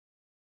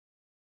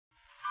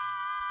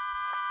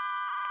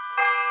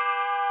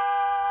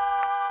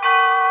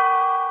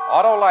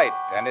Autolite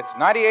and its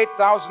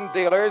 98,000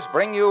 dealers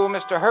bring you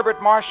Mr.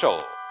 Herbert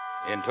Marshall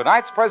in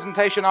tonight's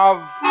presentation of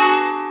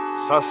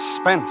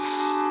Suspense.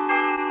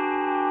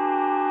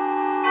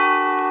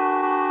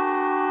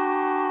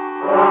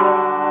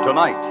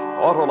 Tonight,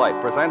 Autolite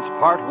presents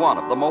part one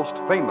of the most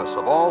famous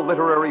of all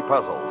literary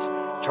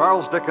puzzles,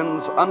 Charles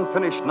Dickens'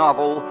 unfinished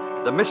novel,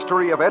 The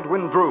Mystery of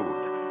Edwin Drood.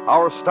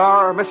 Our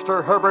star,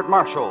 Mr. Herbert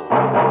Marshall.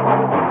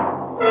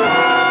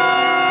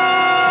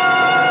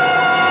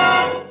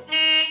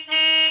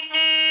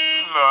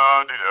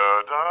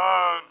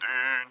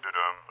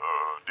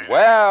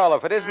 Well,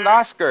 if it isn't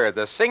Oscar,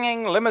 the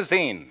singing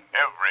limousine.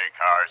 Every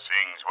car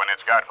sings when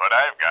it's got what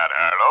I've got,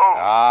 Harlow.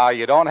 Ah,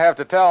 you don't have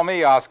to tell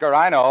me, Oscar,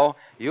 I know.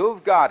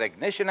 You've got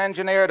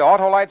ignition-engineered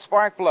Autolite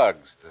spark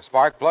plugs, the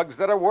spark plugs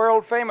that are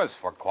world famous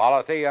for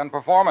quality and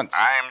performance.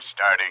 I'm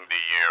starting the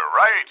year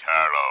right,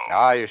 Harlow.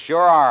 Ah, you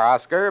sure are,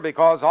 Oscar,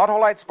 because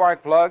Autolite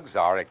spark plugs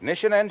are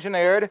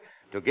ignition-engineered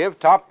to give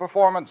top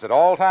performance at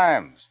all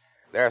times.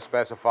 They're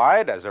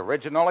specified as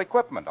original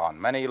equipment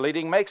on many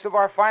leading makes of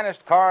our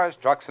finest cars,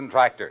 trucks, and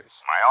tractors.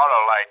 My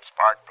Autolite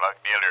spark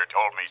plug dealer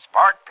told me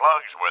spark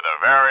plugs were the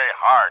very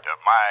heart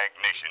of my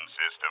ignition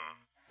system.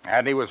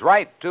 And he was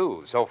right,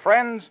 too. So,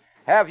 friends,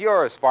 have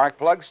your spark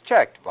plugs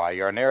checked by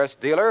your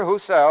nearest dealer who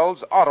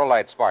sells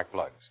Autolite spark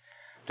plugs.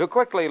 To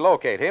quickly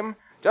locate him,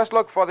 just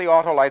look for the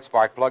Autolite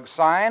spark plug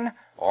sign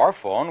or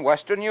phone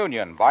Western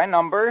Union by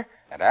number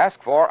and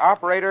ask for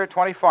Operator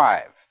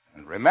 25.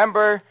 And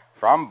remember,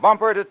 from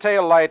bumper to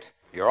tail light,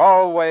 you're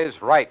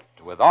always right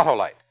with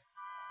Autolite.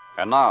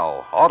 And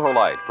now,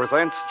 Autolite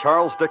presents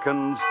Charles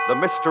Dickens' The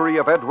Mystery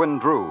of Edwin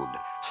Drood,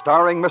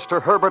 starring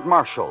Mr. Herbert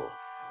Marshall,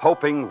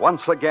 hoping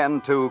once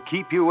again to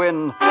keep you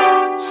in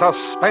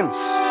suspense.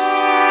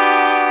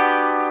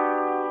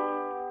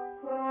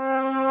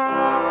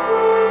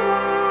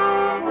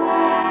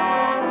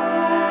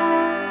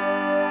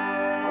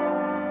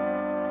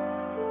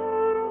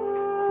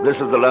 This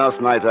is the last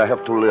night I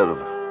have to live,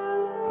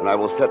 and I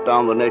will set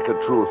down the naked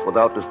truth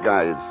without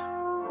disguise.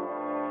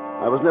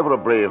 I was never a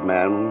brave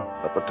man,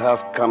 but the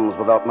task comes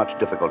without much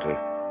difficulty.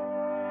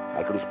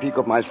 I can speak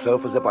of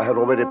myself as if I had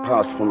already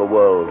passed from the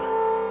world.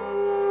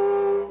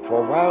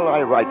 For while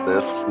I write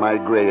this, my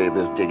grave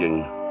is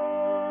digging,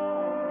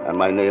 and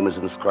my name is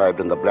inscribed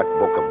in the black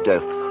book of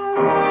death.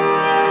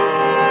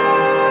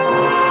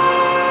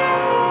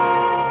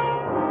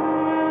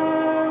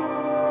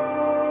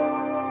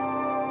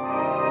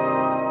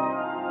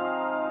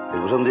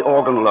 It was in the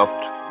organ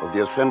loft of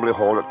the assembly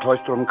hall at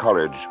Cloisterham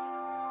College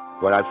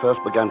where I first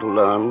began to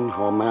learn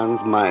how a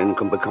man's mind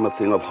can become a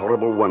thing of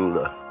horrible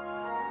wonder,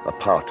 a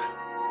part,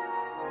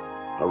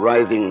 a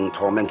writhing,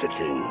 tormented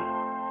thing,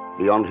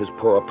 beyond his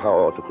poor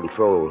power to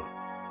control.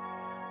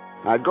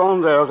 I'd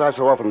gone there, as I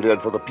so often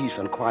did, for the peace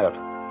and quiet,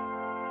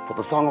 for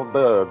the song of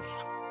birds,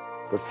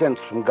 the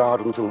scents from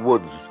gardens and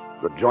woods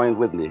that joined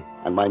with me,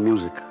 and my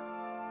music.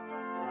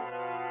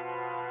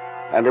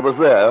 And it was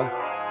there,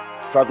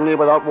 suddenly,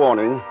 without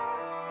warning,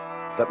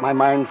 that my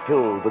mind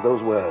filled with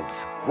those words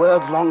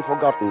long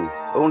forgotten,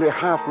 only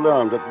half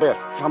learned at best,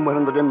 somewhere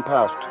in the dim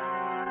past.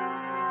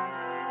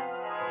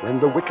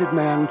 When the wicked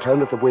man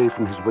turneth away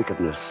from his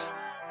wickedness,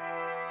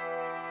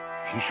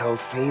 he shall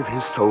save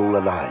his soul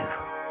alive.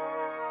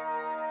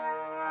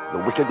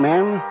 The wicked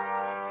man?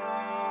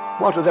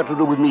 What has that to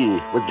do with me,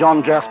 with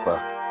John Jasper,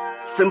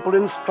 simple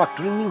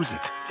instructor in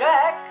music?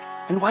 Jack?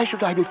 And why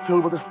should I be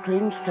filled with a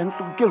strange sense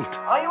of guilt?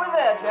 Are you in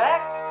there,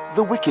 Jack?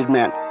 The wicked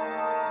man.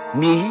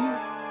 Me?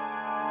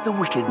 The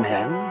wicked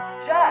man?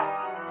 Jack,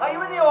 are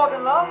you in the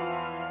organ loft?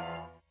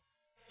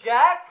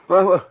 Jack?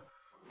 Well,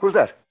 who's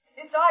that?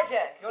 It's I,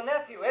 Jack, your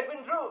nephew,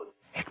 Edwin Drood.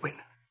 Edwin.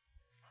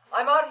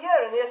 I'm out here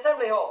in the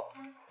assembly hall.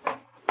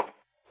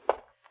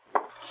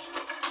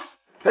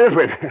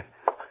 Edwin.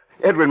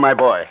 Edwin, my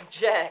boy.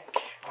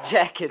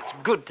 Jack, it's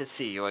good to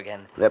see you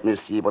again. Let me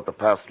see what the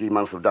past 3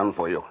 months have done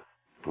for you.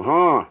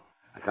 Uh-huh.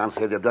 I can't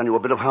say they've done you a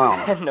bit of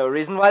harm. No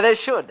reason why they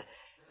should.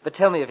 But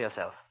tell me of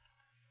yourself.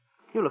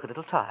 You look a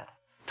little tired.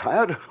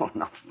 Tired? Oh,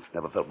 nonsense.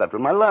 Never felt better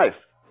in my life.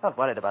 Not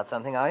worried about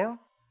something, are you?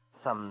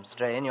 Some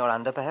strain you're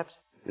under, perhaps?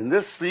 In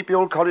this sleepy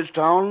old college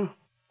town?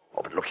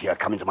 Oh, but look here.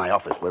 Come into my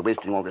office. We're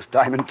wasting all this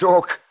time in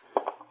talk.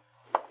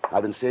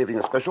 I've been saving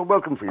a special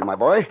welcome for you, my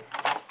boy.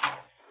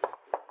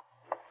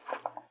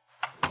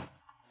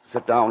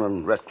 Sit down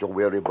and rest your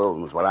weary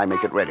bones while I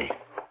make it ready.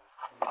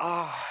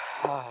 Oh,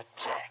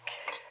 Jack.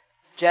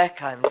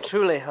 Jack, I'm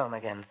truly home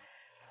again.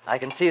 I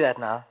can see that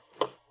now.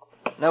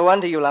 No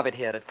wonder you love it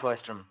here at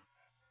Cloisterham.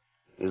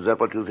 Is that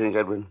what you think,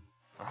 Edwin?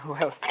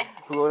 Well,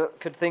 who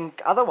could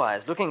think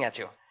otherwise, looking at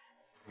you?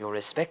 You're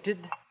respected,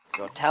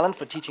 your talent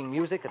for teaching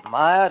music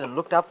admired and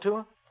looked up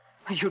to.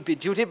 You'd be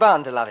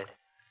duty-bound to love it.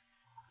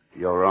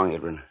 You're wrong,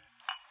 Edwin.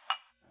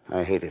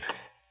 I hate it.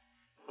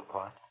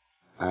 What?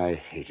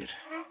 I hate it.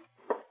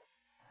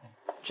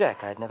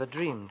 Jack, I'd never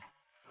dreamed.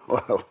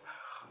 Well,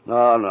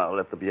 no,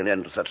 let there be an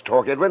end to such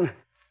talk, Edwin.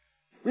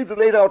 We've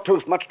delayed our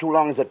toast much too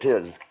long as it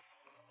is.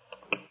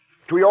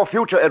 To your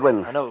future,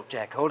 Edwin. No,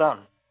 Jack, hold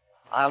on.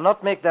 I'll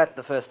not make that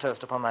the first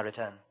toast upon my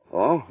return.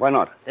 Oh, why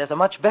not? There's a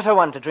much better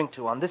one to drink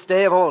to on this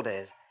day of all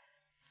days.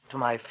 To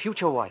my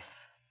future wife,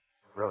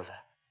 Rosa.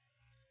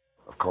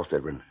 Of course,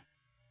 Edwin.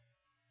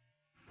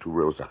 To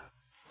Rosa.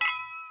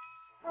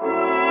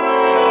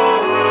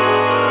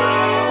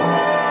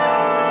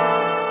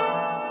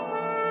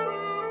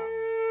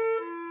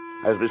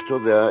 As we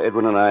stood there,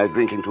 Edwin and I,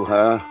 drinking to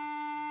her,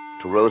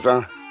 to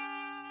Rosa,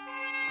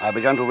 I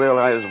began to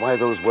realize why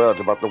those words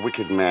about the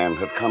wicked man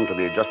had come to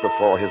me just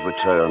before his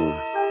return.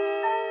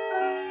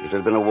 It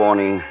had been a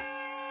warning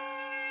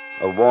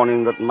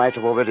that might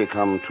have already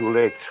come too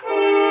late.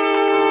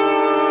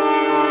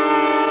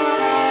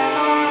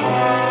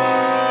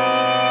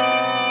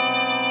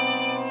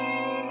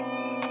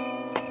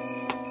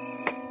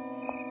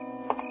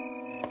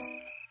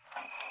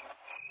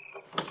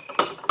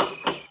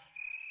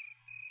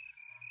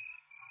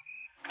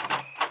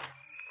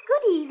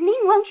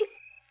 Won't you?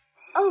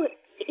 Oh,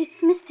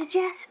 it's Mr.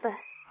 Jasper.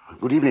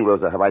 Good evening,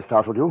 Rosa. Have I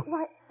startled you?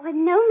 Why,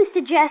 no,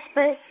 Mr.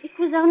 Jasper. It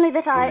was only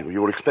that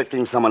You were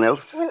expecting someone else?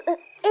 Well,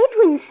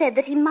 Edwin said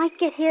that he might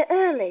get here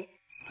early.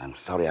 I'm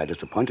sorry I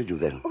disappointed you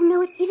then. Oh,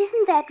 no, it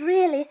isn't that,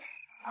 really.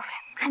 Oh,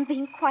 I'm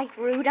being quite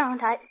rude,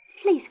 aren't I?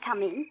 Please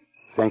come in.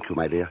 Thank you,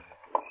 my dear.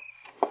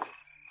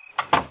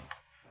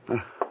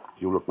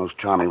 You look most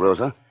charming,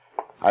 Rosa.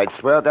 I'd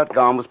swear that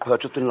gown was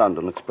purchased in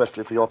London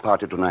expressly for your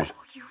party tonight.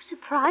 Oh, you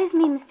surprised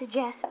me, Mr.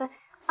 Jasper.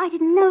 I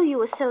didn't know you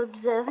were so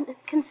observant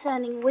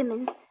concerning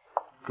women.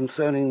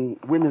 Concerning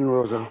women,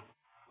 Rosa?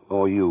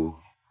 Or you?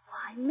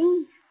 Why,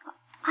 me?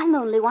 I'm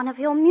only one of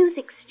your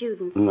music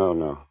students.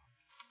 No.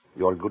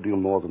 You're a good deal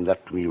more than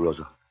that to me,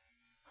 Rosa.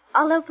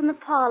 I'll open the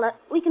parlor.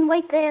 We can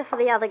wait there for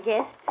the other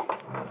guests.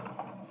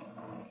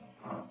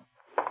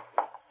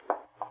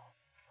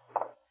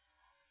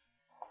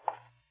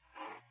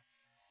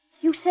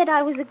 You said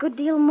I was a good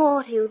deal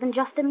more to you than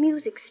just a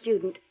music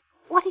student.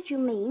 What did you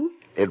mean?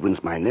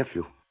 Edwin's my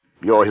nephew.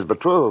 You're his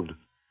betrothed.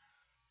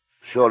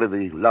 Surely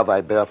the love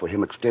I bear for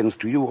him extends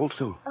to you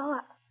also. Oh,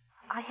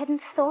 I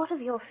hadn't thought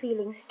of your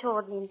feelings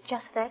toward me in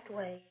just that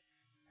way.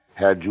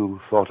 Had you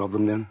thought of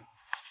them then?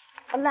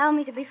 Allow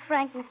me to be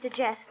frank, Mr.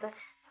 Jasper.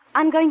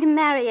 I'm going to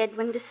marry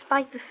Edwin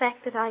despite the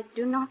fact that I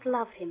do not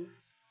love him.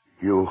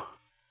 You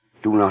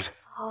do not?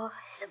 Oh,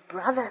 as a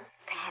brother,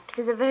 perhaps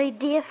as a very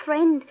dear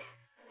friend,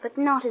 but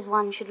not as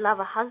one should love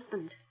a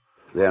husband.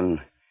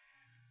 Then,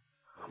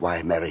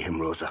 why marry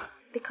him, Rosa?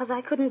 Because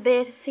I couldn't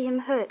bear to see him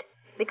hurt.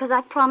 Because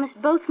I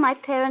promised both my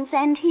parents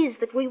and his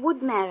that we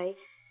would marry.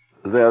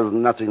 There's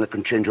nothing that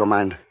can change your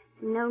mind?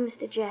 No,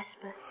 Mr.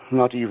 Jasper.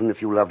 Not even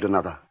if you loved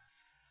another?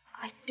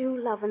 I do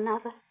love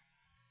another.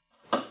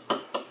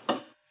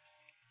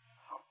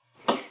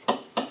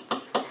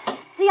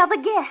 The other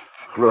guests.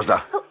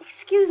 Rosa. Oh,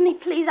 excuse me,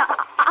 please.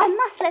 I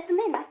must let them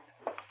in.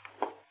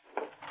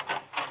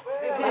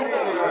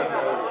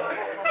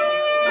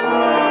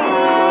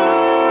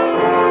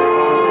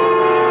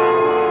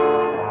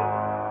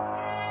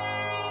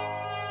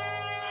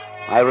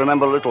 I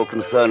remember little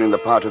concerning the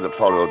party that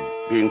followed,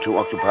 being too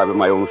occupied with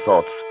my own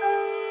thoughts.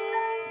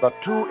 But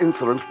two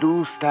incidents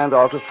do stand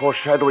out as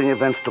foreshadowing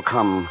events to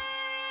come.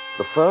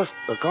 The first,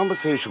 a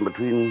conversation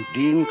between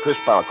Dean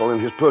Crisparkle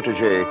and his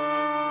protege,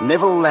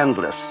 Neville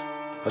Landless,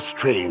 a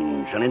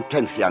strange and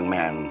intense young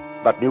man,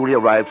 but newly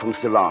arrived from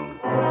Ceylon.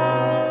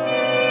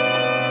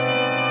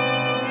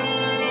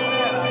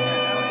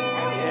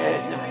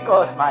 Yes, of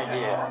course, my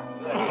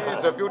dear.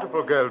 She's a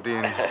beautiful girl,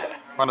 Dean.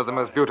 One of the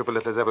most beautiful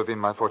it has ever been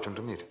my fortune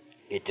to meet.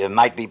 It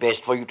might be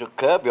best for you to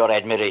curb your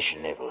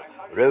admiration, Neville.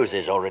 Rose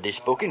is already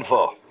spoken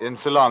for. In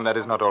Ceylon, that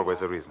is not always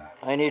a reason.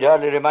 I need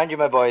hardly remind you,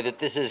 my boy, that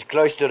this is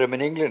Cloisterham in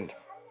England.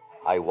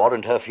 I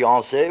warrant her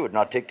fiancé would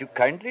not take too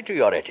kindly to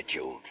your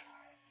attitude.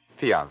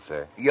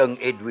 Fiancé? Young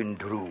Edwin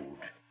Drood.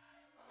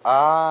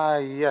 Ah,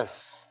 yes.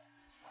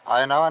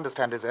 I now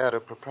understand his air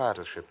of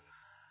proprietorship.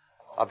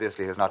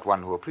 Obviously, he is not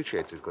one who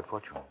appreciates his good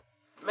fortune.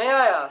 May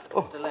I ask,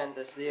 Mr.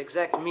 Landis, the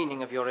exact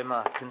meaning of your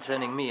remark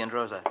concerning me and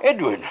Rosa?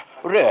 Edwin,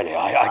 really,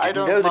 I didn't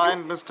know don't that...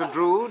 mind, Mr.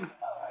 Drood.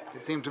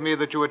 It seemed to me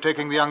that you were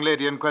taking the young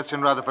lady in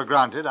question rather for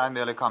granted. I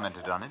merely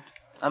commented on it.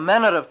 A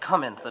manner of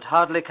comment that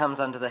hardly comes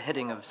under the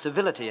heading of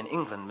civility in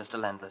England, Mr.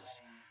 Landis.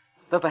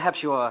 Though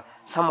perhaps your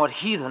somewhat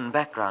heathen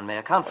background may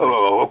account for it.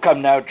 Oh,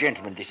 come now,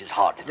 gentlemen, this is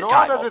hardly the Nor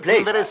time does or it place.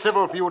 seem very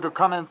civil for you to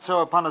comment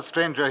so upon a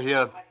stranger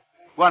here.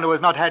 One who has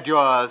not had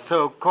your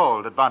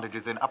so-called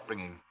advantages in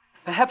upbringing.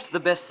 Perhaps the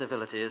best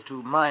civility is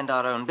to mind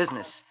our own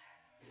business.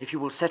 If you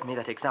will set me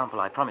that example,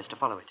 I promise to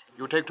follow it.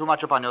 You take too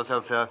much upon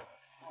yourself, sir.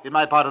 In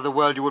my part of the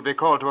world, you would be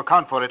called to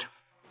account for it.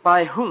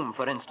 By whom,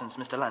 for instance,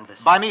 Mr. Landis?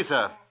 By me,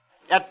 sir.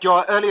 At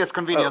your earliest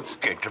convenience.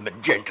 Oh,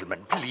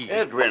 gentlemen, please.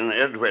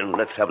 Edwin,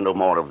 let's have no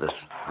more of this.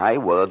 High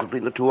words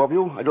between the two of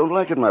you. I don't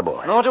like it, my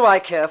boy. Nor do I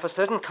care for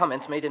certain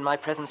comments made in my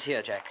presence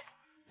here, Jack.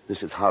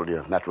 This is hardly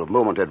a matter of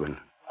moment, Edwin.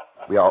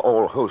 We are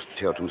all hosts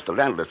here to Mr.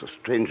 Landless, a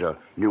stranger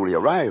newly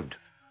arrived.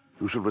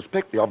 You should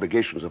respect the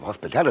obligations of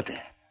hospitality.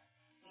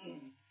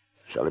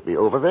 Shall it be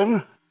over,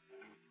 then?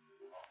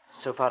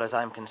 So far as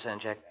I'm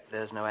concerned, Jack,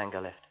 there's no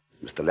anger left.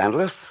 Mr.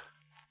 Landless?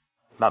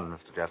 None,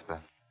 Mr. Jasper.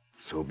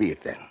 So be it,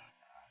 then.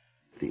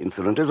 The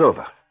incident is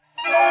over.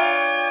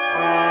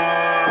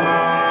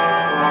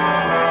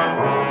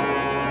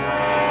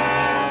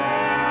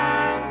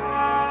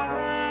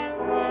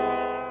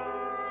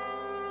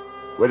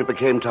 When it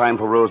became time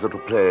for Rosa to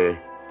play,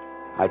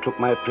 I took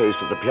my place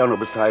at the piano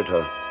beside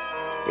her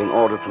in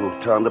order to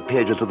turn the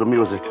pages of the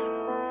music.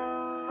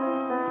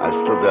 I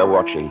stood there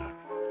watching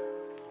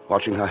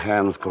her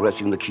hands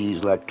caressing the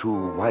keys like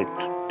two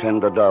white,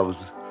 tender doves,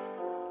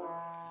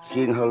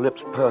 seeing her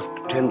lips pursed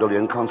tenderly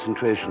in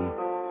concentration,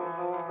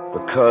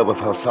 the curve of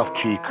her soft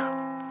cheek,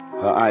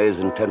 her eyes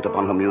intent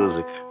upon her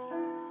music,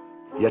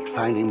 yet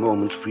finding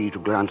moments free to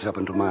glance up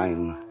into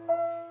mine.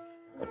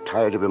 A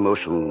tide of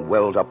emotion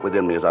welled up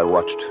within me as I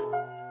watched.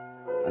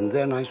 And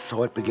then I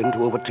saw it begin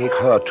to overtake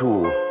her,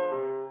 too.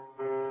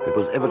 It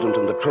was evident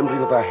in the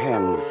trembling of her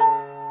hands,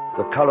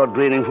 the color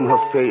draining from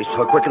her face,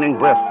 her quickening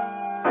breath.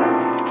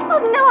 Oh,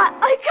 no,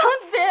 I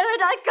can't bear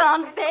it. I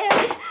can't bear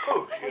it.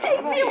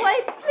 Take me away,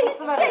 please.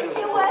 Take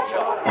me away.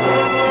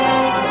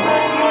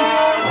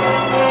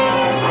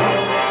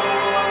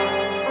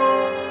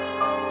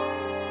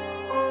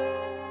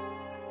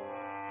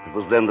 It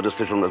was then the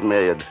decision was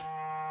made.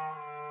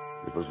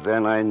 It was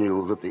then I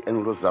knew that the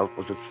end result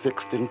was as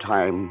fixed in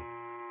time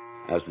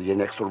as the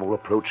inexorable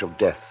approach of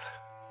death.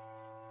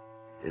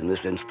 In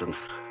this instance,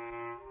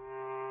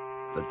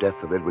 the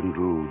death of Edwin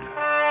Drood.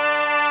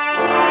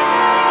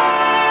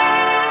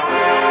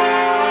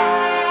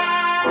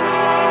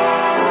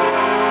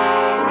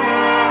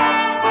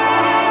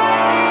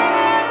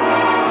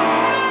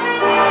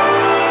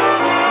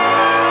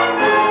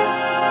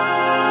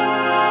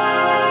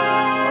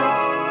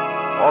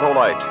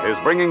 Autolite is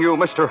bringing you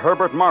Mr.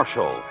 Herbert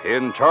Marshall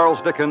in Charles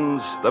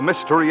Dickens' The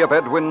Mystery of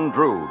Edwin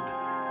Drood.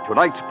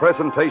 Tonight's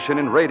presentation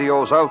in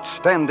radio's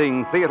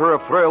outstanding theater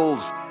of thrills,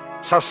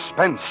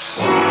 Suspense.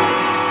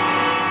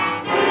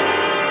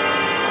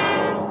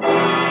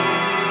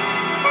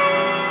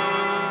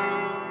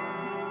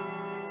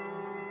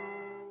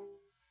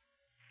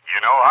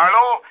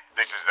 Harlow,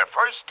 this is the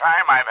first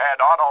time I've had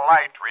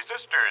Autolite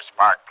resistor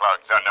spark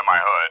plugs under my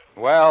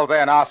hood. Well,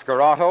 then,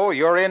 Oscar Otto,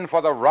 you're in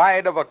for the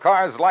ride of a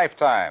car's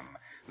lifetime.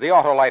 The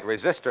Autolite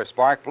resistor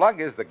spark plug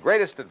is the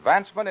greatest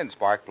advancement in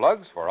spark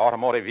plugs for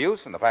automotive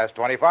use in the past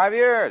 25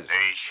 years.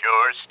 They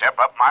sure step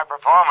up my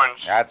performance.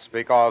 That's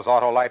because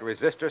Autolite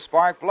resistor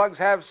spark plugs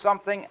have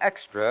something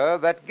extra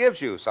that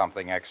gives you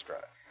something extra.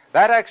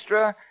 That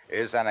extra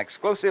is an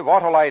exclusive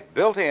Autolite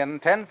built-in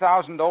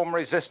 10,000-ohm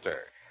resistor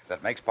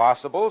that makes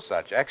possible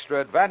such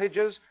extra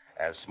advantages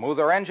as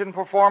smoother engine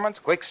performance,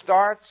 quick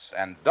starts,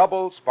 and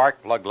double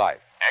spark plug life.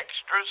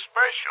 Extra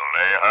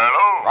special,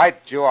 Harlow? Right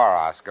you are,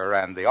 Oscar,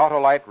 and the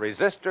Autolite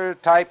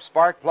resistor-type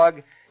spark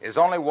plug is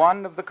only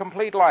one of the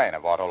complete line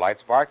of Autolite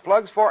spark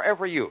plugs for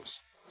every use.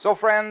 So,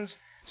 friends,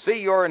 see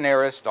your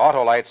nearest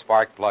Autolite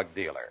spark plug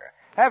dealer.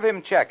 Have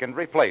him check and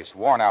replace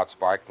worn-out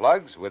spark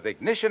plugs with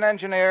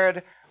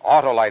ignition-engineered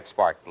Autolite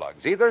spark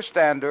plugs, either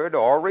standard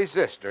or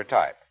resistor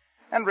type.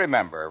 And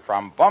remember,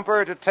 from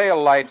bumper to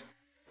tail light,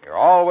 you're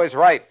always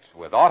right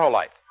with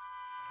Autolite.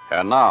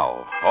 And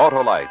now,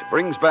 Autolite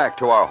brings back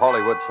to our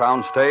Hollywood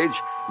soundstage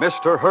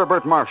Mr.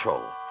 Herbert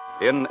Marshall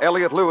in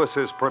Elliot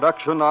Lewis's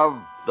production of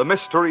The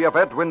Mystery of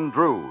Edwin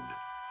Drood,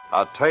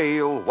 a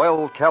tale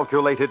well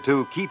calculated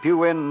to keep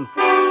you in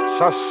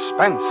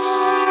suspense.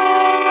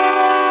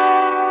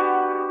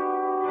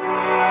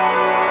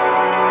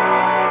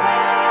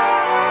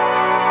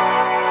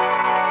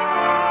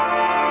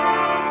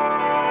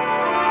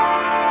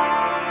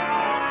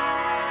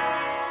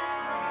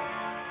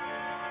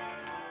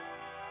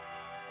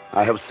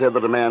 I have said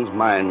that a man's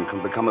mind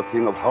can become a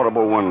thing of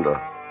horrible wonder,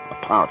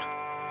 a part.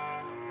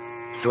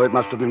 So it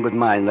must have been with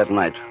mine that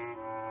night.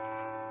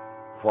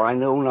 For I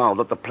know now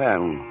that the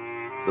plan,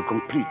 the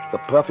complete, the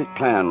perfect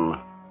plan,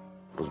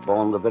 was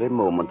born the very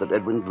moment that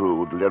Edwin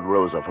Drood led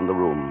Rosa from the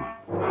room.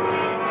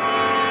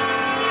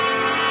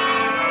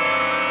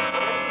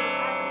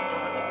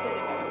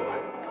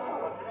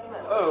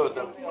 Oh,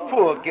 the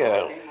poor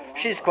girl.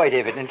 She's quite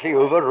evidently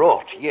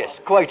overwrought. Yes,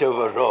 quite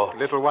overwrought.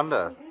 Little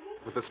wonder,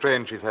 with the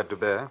strain she's had to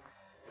bear.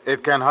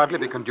 It can hardly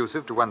be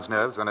conducive to one's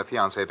nerves when a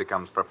fiancé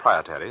becomes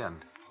proprietary and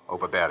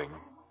overbearing.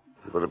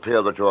 It would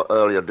appear that your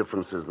earlier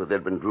differences with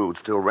Edwin Drood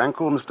still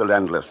rankle, Mr.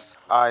 Landless.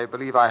 I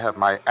believe I have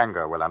my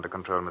anger well under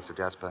control, Mr.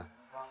 Jasper.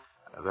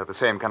 Though the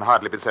same can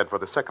hardly be said for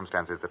the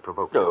circumstances that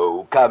provoked it.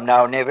 Oh, come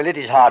now, Neville. It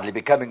is hardly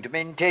becoming to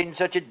maintain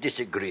such a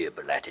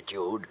disagreeable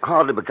attitude.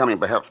 Hardly becoming,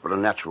 perhaps, but a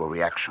natural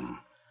reaction.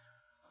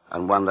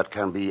 And one that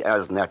can be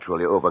as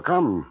naturally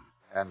overcome.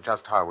 And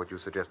just how would you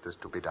suggest this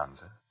to be done,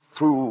 sir?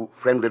 Through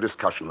friendly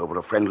discussion over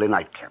a friendly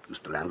nightcap,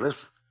 Mr. Landless.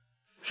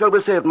 Shall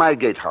we say at my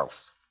gatehouse?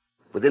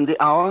 Within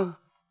the hour?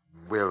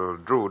 Will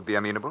Drood be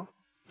amenable?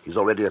 He's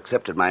already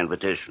accepted my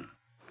invitation.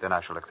 Then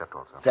I shall accept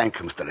also. Thank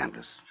you, Mr.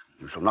 Landless.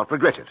 You shall not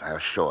regret it, I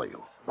assure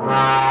you.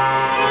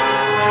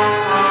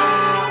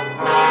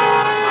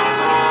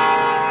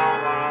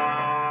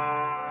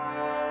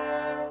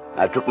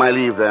 I took my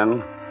leave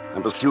then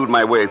and pursued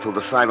my way through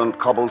the silent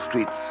cobbled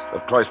streets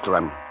of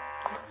Cloisterham.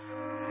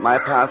 My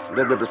path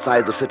led me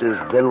beside the city's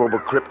venerable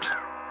crypt,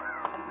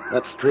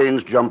 That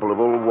strange jumble of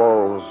old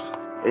walls,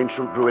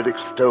 ancient druidic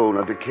stone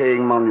and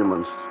decaying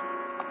monuments,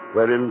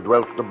 wherein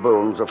dwelt the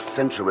bones of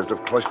centuries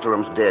of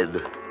Cloisterham's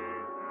dead.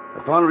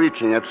 Upon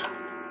reaching it,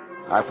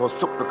 I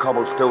forsook the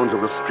cobblestones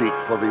of the street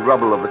for the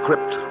rubble of the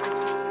crypt.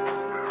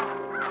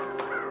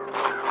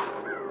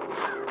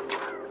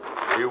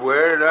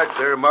 Beware that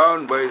there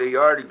mound by the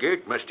yard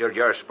gate, Mr.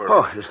 Jasper.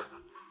 Oh, is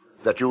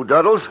that you,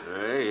 Doddles?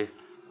 Aye.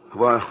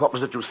 Well, what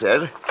was it you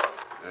said?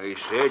 I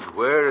said,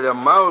 where the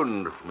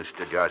mound,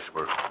 Mr.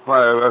 Jasper?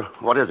 Why,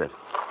 what is it?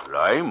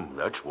 Lime,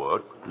 that's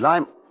what.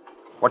 Lime?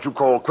 What you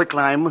call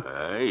quicklime?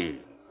 Aye.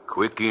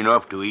 Quick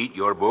enough to eat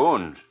your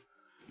bones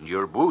and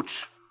your boots.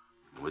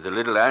 With a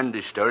little hand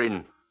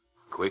stirring,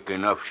 quick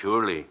enough,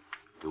 surely,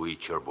 to eat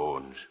your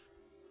bones.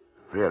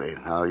 Really?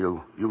 Now,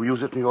 you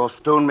use it in your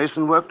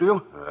stonemason work, do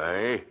you?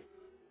 Aye.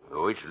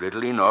 Though it's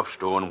little enough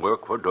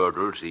stonework for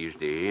Doddles these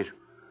days.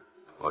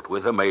 What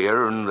with the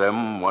mayor and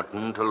them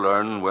wanting to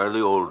learn where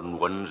the olden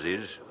ones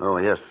is. Oh,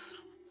 yes.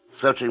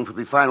 Searching for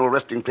the final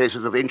resting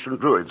places of ancient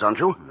druids, aren't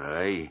you?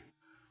 Aye.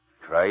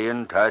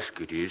 Trying task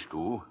it is,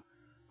 too.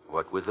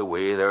 What with the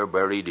way they're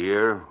buried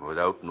here,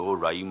 without no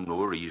rhyme,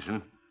 no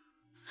reason.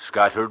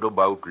 Scattered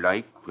about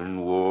like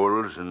in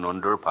walls and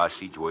under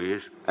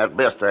passageways. At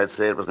best, I'd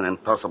say it was an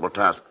impossible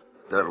task,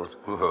 Doddles.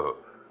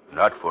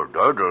 Not for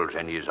Doddles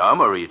and his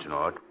hammer, it's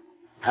not.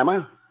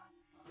 Hammer?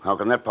 How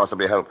can that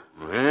possibly help?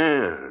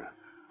 Well,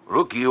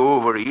 look you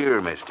over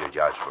here, Mr.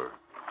 Jasper.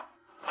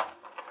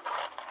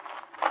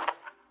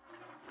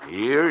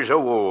 Here's a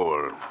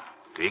wall.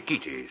 Thick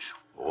it is.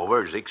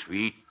 Over 6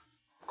 feet.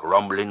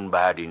 Crumbling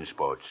bad in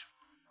spots.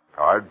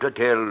 Hard to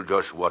tell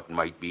just what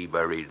might be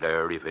buried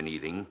there, if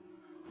anything.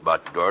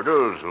 But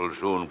Doddles will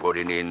soon put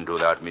an end to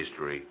that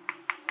mystery.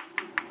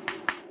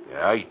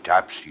 Yeah, he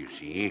taps, you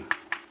see.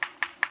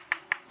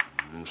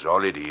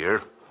 Solid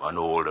here,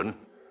 unholden.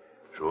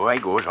 So I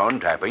goes on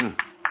tapping.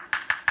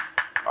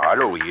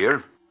 Hollow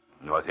here.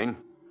 Nothing.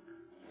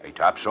 I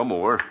tap some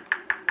more.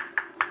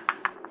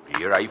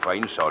 Here I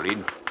find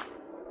solid.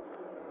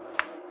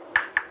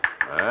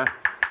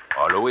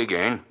 Hollow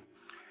again.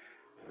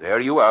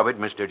 There you have it,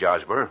 Mr.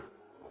 Jasper.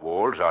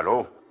 Walls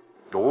hollow.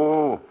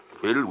 Oh,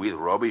 filled with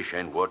rubbish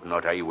and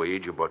whatnot, I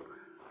wager, but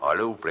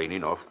hollow plain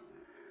enough.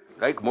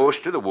 Like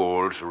most of the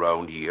walls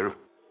around here.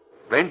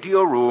 Plenty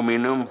of room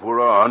in 'em for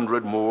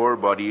 100 more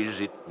bodies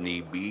it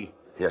need be.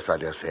 Yes, I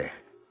dare say.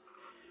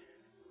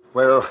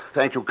 Well,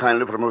 thank you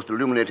kindly for a most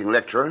illuminating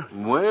lecture.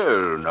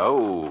 Well,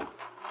 now,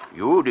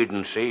 you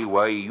didn't say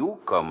why you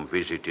come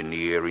visiting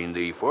here in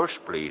the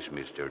first place,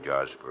 Mr.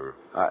 Jasper.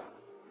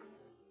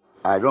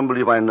 I don't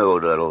believe I know,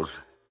 Doddles.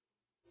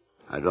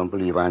 I don't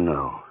believe I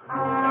know.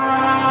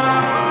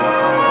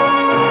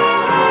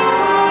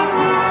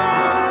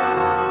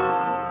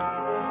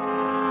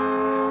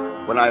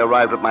 When I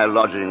arrived at my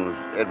lodgings,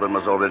 Edwin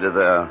was already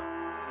there.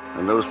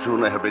 And no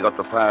sooner had we got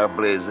the fire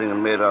blazing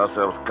and made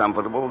ourselves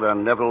comfortable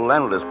than Neville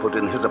Landless put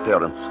in his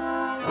appearance.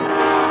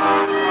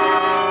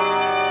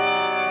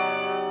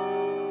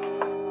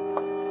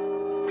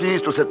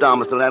 Please to sit down,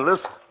 Mr. Landless.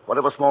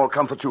 Whatever small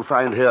comforts you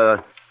find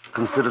here,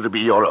 consider to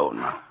be your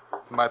own.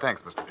 My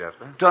thanks, Mr.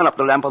 Jasper. Turn up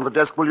the lamp on the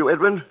desk, will you,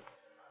 Edwin?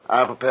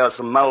 I'll prepare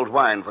some mulled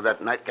wine for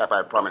that nightcap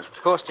I promised.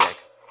 Of course, Jack.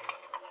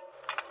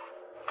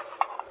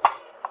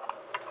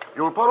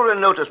 You'll probably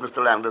notice,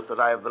 Mr. Landless, that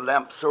I have the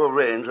lamp so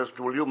arranged as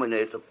to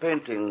illuminate a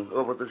painting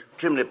over the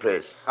chimney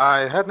place.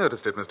 I had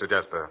noticed it, Mr.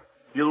 Jasper.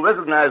 You'll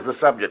recognize the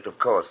subject, of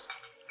course.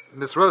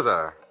 Miss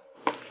Rosa.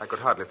 I could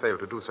hardly fail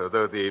to do so,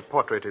 though the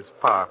portrait is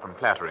far from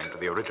flattering to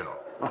the original.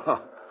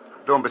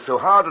 Don't be so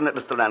hard on it,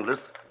 Mr. Landless.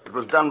 It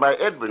was done by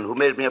Edwin, who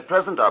made me a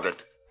present of it.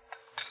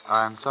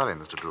 I'm sorry,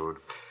 Mr. Drood.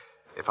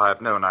 If I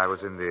had known I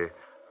was in the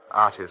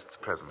artist's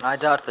presence. I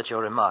doubt that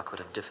your remark would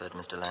have differed,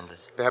 Mr. Landless.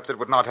 Perhaps it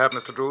would not have,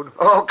 Mr. Drood?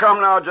 Oh,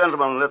 come now,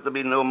 gentlemen. Let there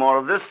be no more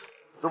of this.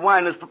 The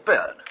wine is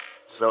prepared.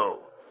 So.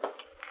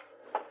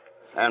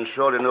 And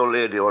surely no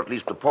lady, or at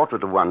least a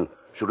portrait of one,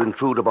 should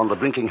intrude upon the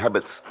drinking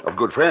habits of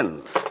good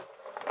friends.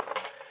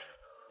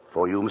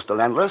 For you, Mr.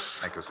 Landless.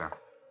 Thank you, sir.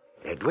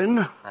 Edwin.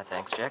 My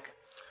thanks, Jack.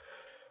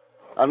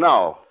 And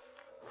now,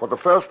 for the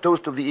first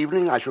toast of the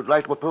evening, I should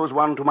like to propose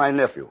one to my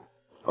nephew.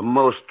 A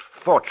most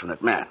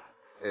fortunate man.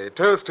 A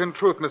toast in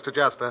truth, Mr.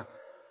 Jasper.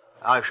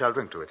 I shall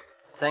drink to it.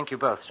 Thank you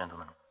both,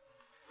 gentlemen.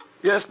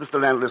 Yes, Mr.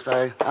 Landless,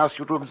 I ask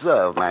you to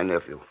observe my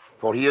nephew,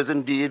 for he is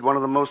indeed one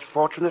of the most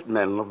fortunate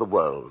men of the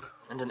world.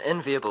 And an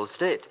enviable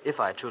state, if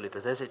I truly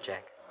possess it,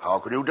 Jack. How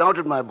can you doubt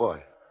it, my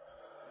boy?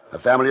 A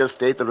family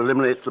estate that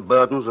eliminates the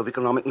burdens of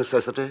economic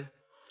necessity.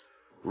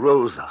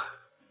 Rosa,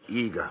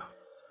 eager,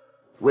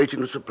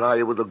 waiting to supply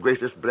you with the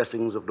greatest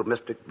blessings of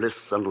domestic bliss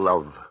and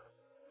love.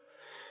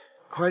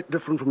 Quite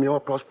different from your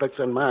prospects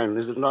and mine,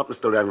 is it not,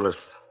 Mr. Landless?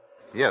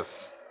 Yes,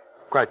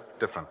 quite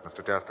different,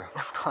 Mr. Jasper.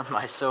 Upon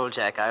my soul,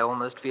 Jack, I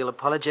almost feel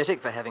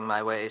apologetic for having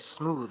my way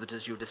smoothed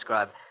as you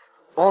describe.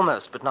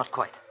 Almost, but not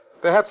quite.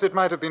 Perhaps it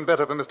might have been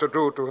better for Mr.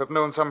 Drood to have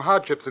known some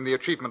hardships in the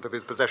achievement of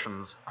his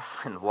possessions.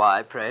 And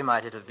why, pray,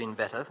 might it have been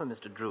better for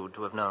Mr. Drood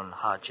to have known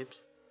hardships?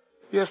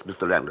 Yes,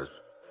 Mr. Landless.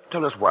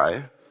 Tell us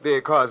why.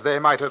 Because they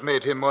might have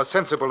made him more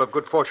sensible of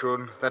good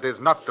fortune that is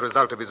not the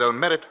result of his own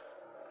merit.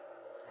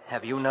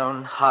 Have you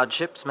known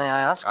hardships, may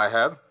I ask? I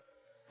have.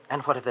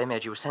 And what have they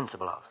made you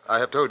sensible of? I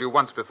have told you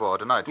once before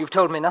tonight. You've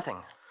told me nothing.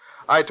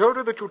 I told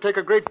you that you take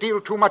a great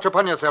deal too much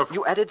upon yourself.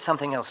 You added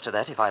something else to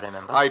that, if I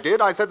remember. I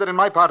did. I said that in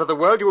my part of the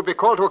world you would be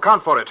called to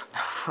account for it.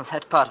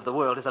 That part of the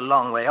world is a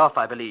long way off,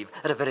 I believe,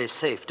 at a very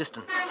safe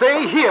distance.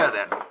 Say here,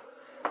 then.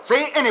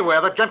 Say anywhere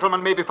that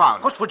gentleman may be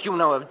found. What would you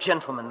know of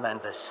gentlemen,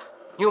 Landless?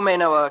 You may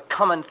know a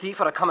common thief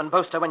or a common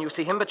boaster when you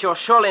see him, but you're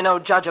surely no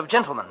judge of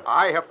gentlemen.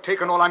 I have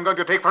taken all I'm going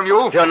to take from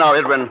you. Here now,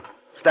 Edwin.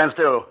 Stand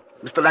still.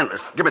 Mr.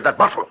 Landless, give me that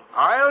bottle.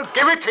 I'll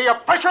give it to your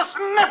precious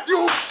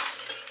nephew.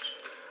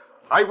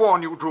 I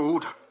warn you,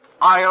 Drood.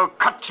 I'll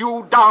cut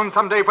you down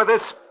someday for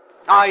this.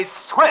 I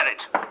swear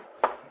it.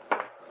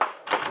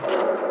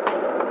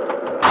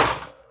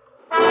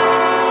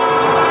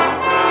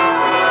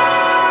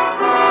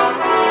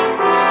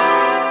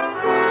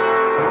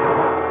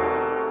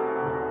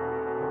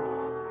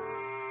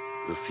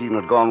 The scene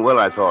had gone well,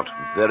 I thought.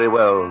 Very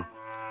well.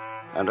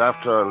 And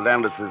after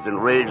Landless's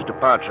enraged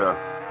departure,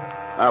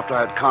 after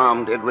I had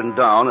calmed Edwin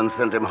down and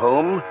sent him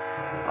home,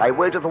 I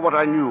waited for what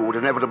I knew would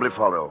inevitably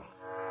follow.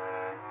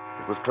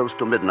 It was close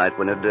to midnight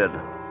when it did.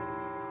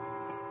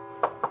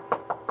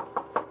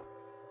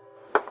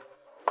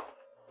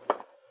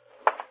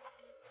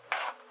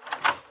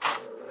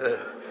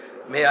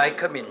 May I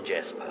come in,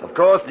 Jasper? Of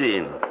course,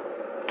 Dean.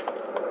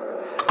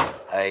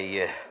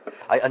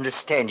 I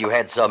understand you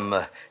had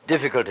some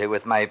difficulty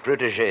with my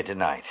protégé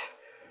tonight.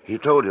 He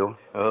told you?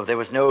 Oh, there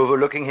was no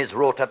overlooking his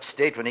wrought-up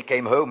state when he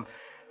came home.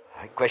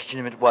 I questioned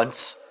him at once.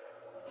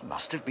 It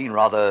must have been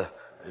rather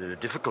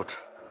difficult.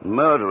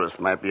 Murderous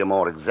might be a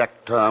more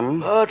exact term.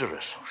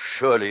 Murderous?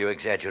 Surely you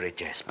exaggerate,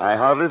 Jasper. I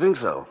hardly think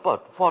so.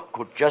 But what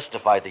could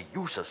justify the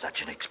use of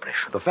such an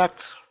expression? The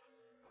facts.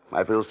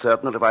 I feel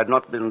certain that if I had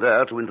not been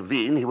there to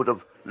intervene, he would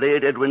have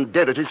laid Edwin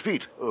dead at his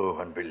feet. Oh,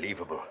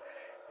 unbelievable.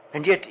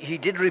 And yet he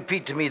did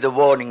repeat to me the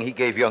warning he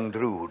gave young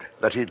Drood.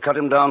 That he'd cut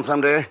him down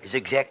someday? His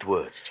exact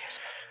words,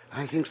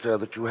 Jasper. I think, sir,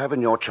 that you have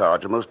in your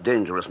charge a most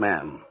dangerous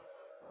man.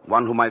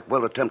 One who might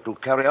well attempt to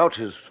carry out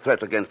his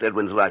threat against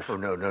Edwin's life. Oh,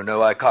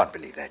 no, I can't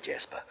believe that,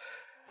 Jasper.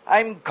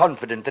 I'm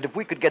confident that if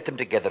we could get them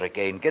together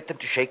again, get them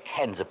to shake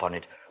hands upon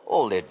it,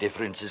 all their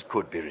differences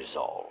could be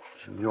resolved.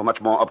 You're much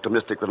more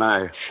optimistic than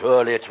I.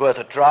 Surely it's worth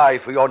a try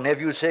for your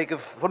nephew's sake, if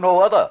for no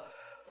other.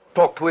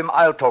 Talk to him,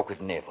 I'll talk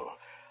with Neville.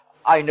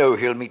 I know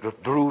he'll meet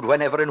with Drood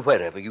whenever and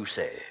wherever you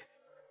say.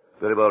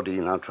 Very well,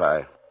 Dean, I'll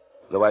try.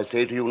 Though I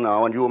say to you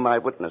now, and you are my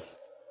witness,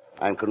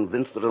 I'm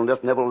convinced that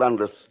unless Neville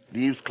Landless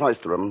leaves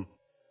Cloisterham,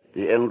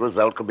 the end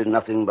result could be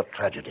nothing but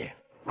tragedy.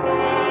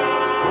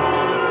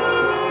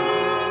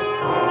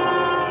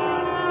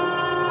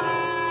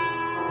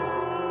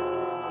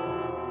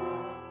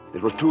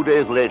 It was 2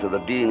 days later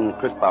that Dean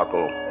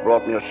Crisparkle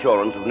brought me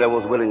assurance of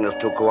Neville's willingness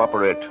to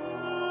cooperate.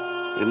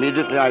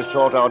 Immediately I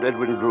sought out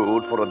Edwin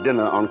Drood for a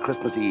dinner on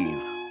Christmas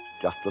Eve,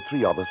 just the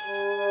three of us.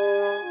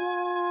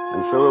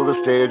 And so the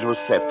stage was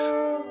set,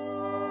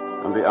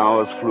 and the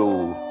hours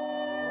flew,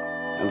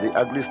 and the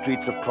ugly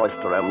streets of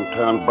Cloisterham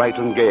turned bright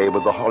and gay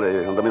with the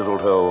holly and the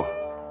mistletoe.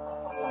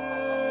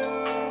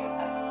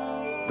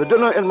 The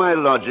dinner in my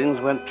lodgings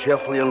went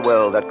cheerfully and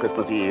well that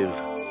Christmas Eve.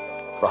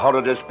 The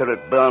holiday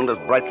spirit burned as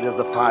brightly as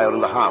the fire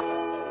in the hearth.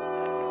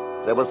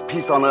 There was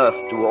peace on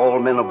earth to all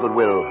men of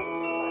goodwill.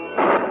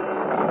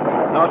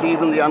 Not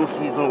even the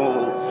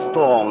unseasonal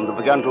storm that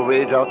began to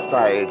rage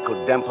outside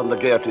could dampen the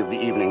gaiety of the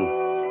evening.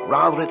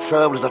 Rather, it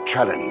served as a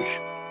challenge,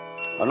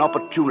 an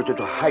opportunity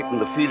to heighten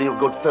the feeling of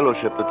good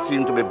fellowship that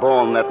seemed to be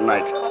born that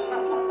night.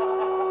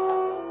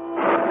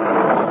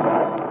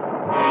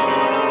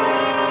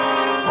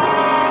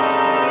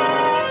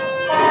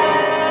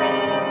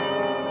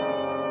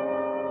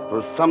 It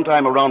was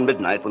sometime around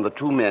midnight when the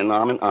two men,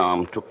 arm in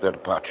arm, took their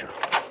departure.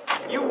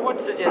 You would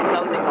suggest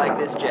something like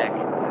this, Jack.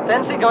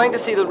 Fancy going to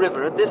see the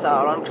river at this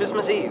hour on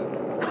Christmas Eve.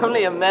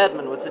 Only a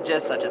madman would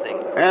suggest such a thing.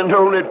 And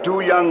only two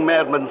young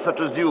madmen such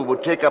as you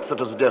would take up such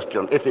a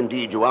suggestion, if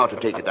indeed you are to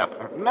take it up.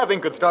 Nothing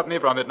could stop me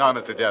from it now,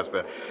 Mr.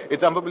 Jasper.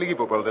 It's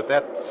unbelievable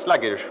that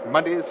sluggish,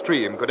 muddy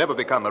stream could ever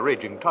become a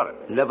raging torrent.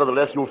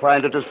 Nevertheless, you'll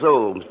find it is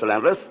so, Mr.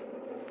 Landless.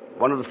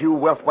 One of the few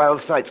worthwhile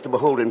sights to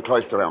behold in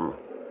Cloisterham.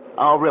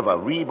 Our river,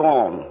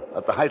 reborn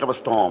at the height of a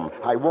storm.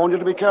 I warn you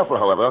to be careful,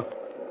 however.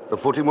 The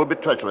footing will be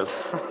treacherous.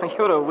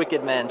 You're a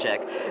wicked man,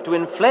 Jack. To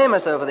inflame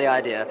us over the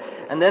idea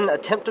and then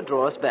attempt to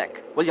draw us back.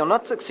 Well, you'll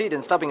not succeed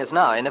in stopping us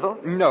now, eh, Neville?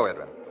 No,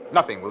 Edwin.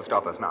 Nothing will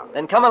stop us now.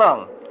 Then come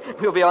along.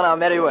 We'll be on our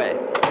merry way.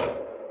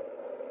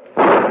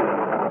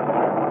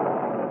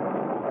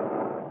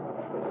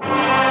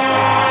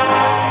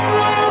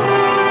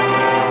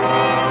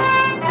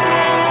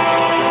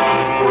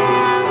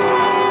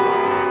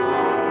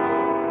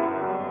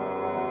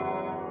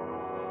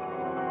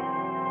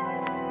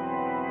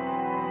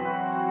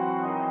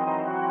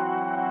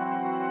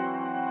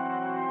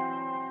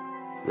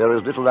 There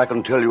is little I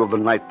can tell you of the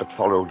night that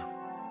followed,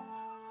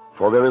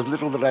 for there is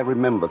little that I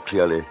remember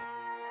clearly.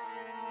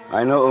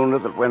 I know only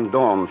that when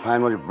dawn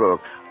finally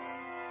broke,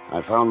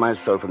 I found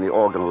myself in the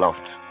organ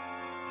loft,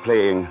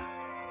 playing,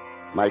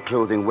 my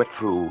clothing wet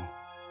through,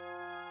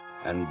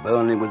 and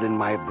burning within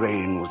my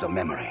brain was a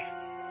memory.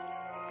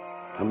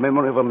 A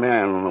memory of a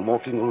man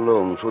walking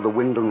alone through the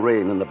wind and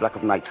rain in the black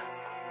of night.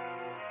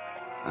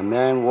 A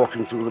man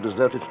walking through the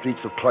deserted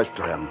streets of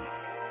Cloisterham.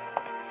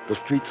 The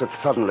streets that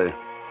suddenly,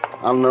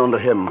 unknown to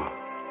him,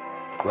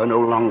 were no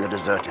longer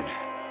deserted.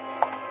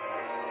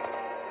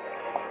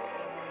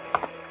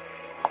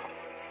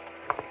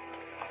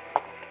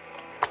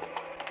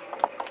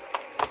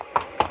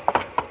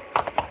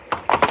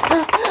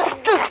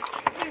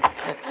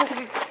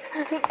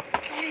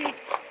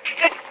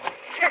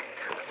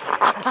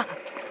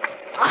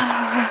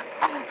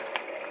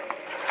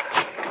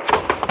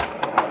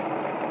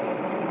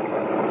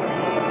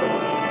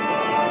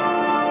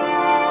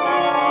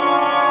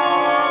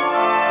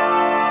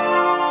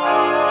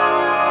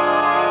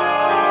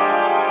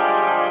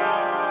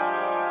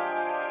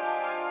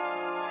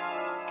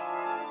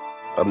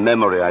 A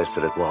memory, I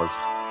said it was.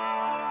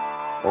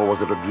 Or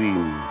was it a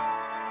dream?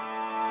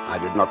 I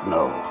did not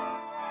know.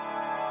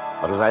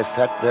 But as I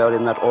sat there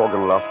in that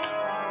organ loft,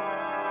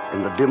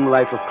 in the dim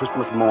light of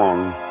Christmas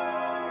morn,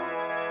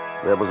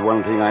 there was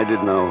one thing I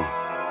did know.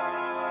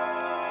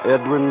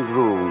 Edwin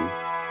Drood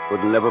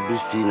would never be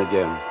seen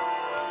again.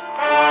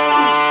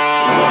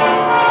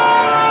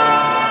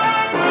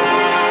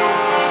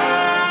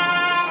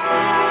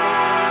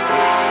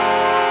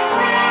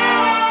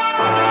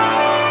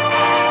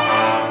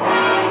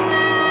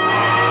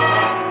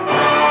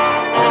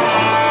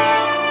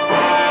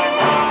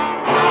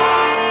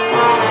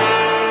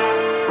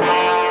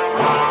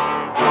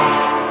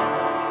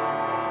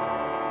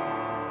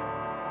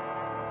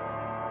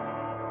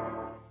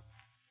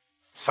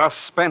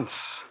 Suspense,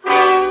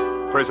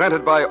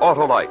 presented by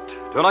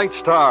Autolite. Tonight's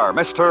star,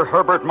 Mr.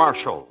 Herbert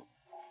Marshall.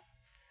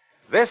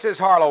 This is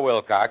Harlow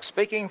Wilcox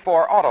speaking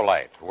for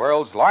Autolite,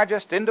 world's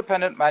largest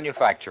independent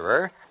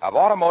manufacturer of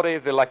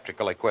automotive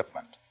electrical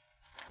equipment.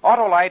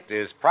 Autolite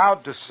is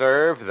proud to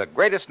serve the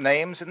greatest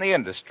names in the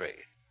industry.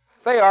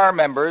 They are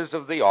members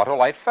of the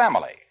Autolite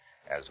family,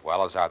 as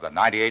well as are the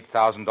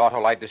 98,000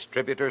 Autolite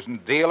distributors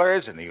and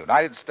dealers in the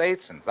United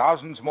States and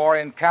thousands more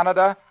in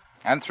Canada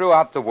and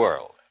throughout the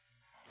world.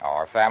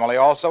 Our family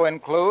also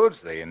includes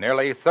the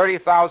nearly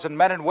 30,000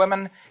 men and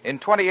women in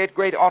 28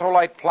 great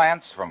Autolite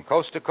plants from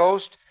coast to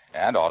coast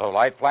and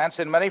Autolite plants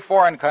in many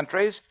foreign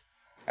countries,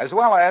 as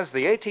well as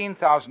the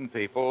 18,000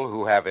 people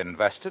who have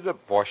invested a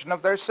portion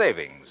of their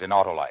savings in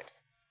Autolite.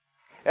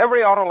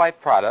 Every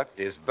Autolite product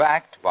is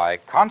backed by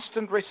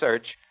constant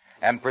research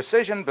and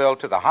precision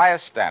built to the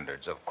highest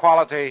standards of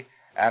quality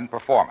and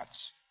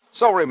performance.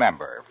 So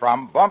remember,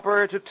 from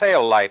bumper to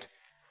tail light,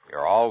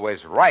 you're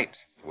always right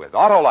with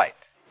Autolite.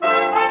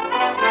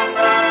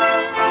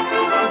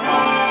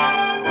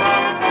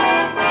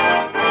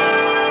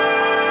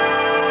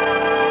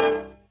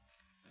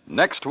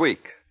 Next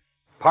week,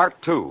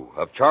 Part 2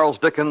 of Charles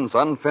Dickens'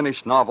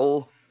 unfinished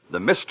novel, The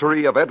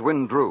Mystery of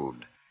Edwin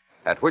Drood,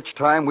 at which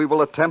time we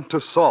will attempt to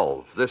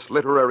solve this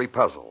literary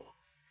puzzle.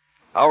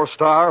 Our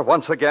star,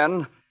 once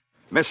again,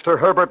 Mr.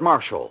 Herbert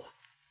Marshall.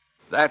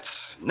 That's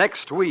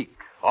next week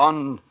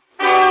on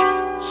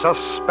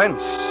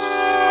Suspense.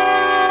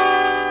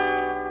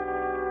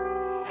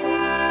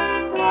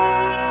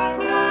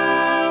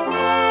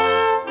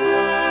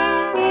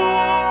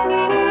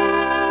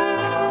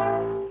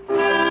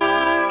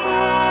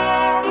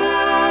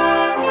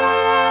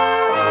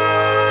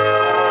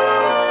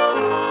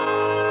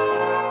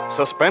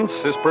 Suspense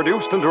is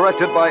produced and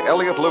directed by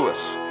Elliott Lewis,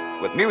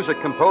 with music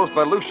composed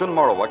by Lucian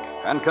Morowick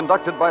and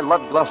conducted by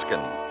Lud Gluskin.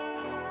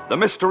 The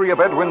Mystery of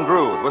Edwin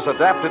Drood was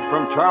adapted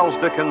from Charles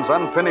Dickens'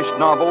 unfinished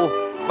novel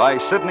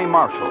by Sidney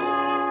Marshall.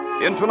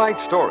 In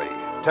tonight's story,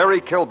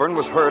 Terry Kilburn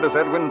was heard as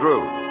Edwin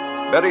Drood,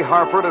 Betty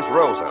Harford as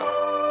Rosa,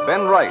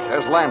 Ben Wright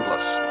as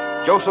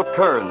Landless, Joseph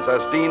Kearns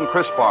as Dean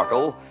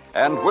Crisparkle,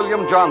 and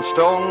William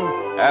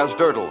Johnstone as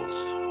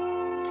Durdles.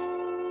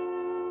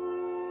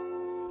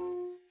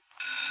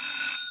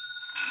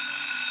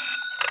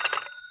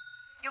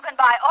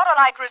 Buy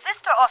Autolite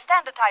resistor or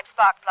standard type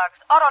spark plugs,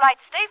 Autolite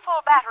stay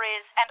full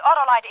batteries, and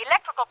Autolite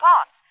electrical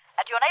parts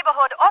at your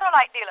neighborhood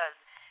Autolite dealers.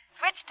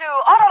 Switch to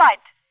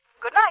Autolite.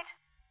 Good night.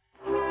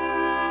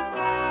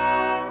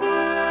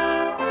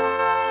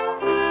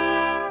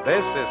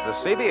 This is the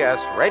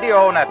CBS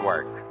Radio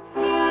Network.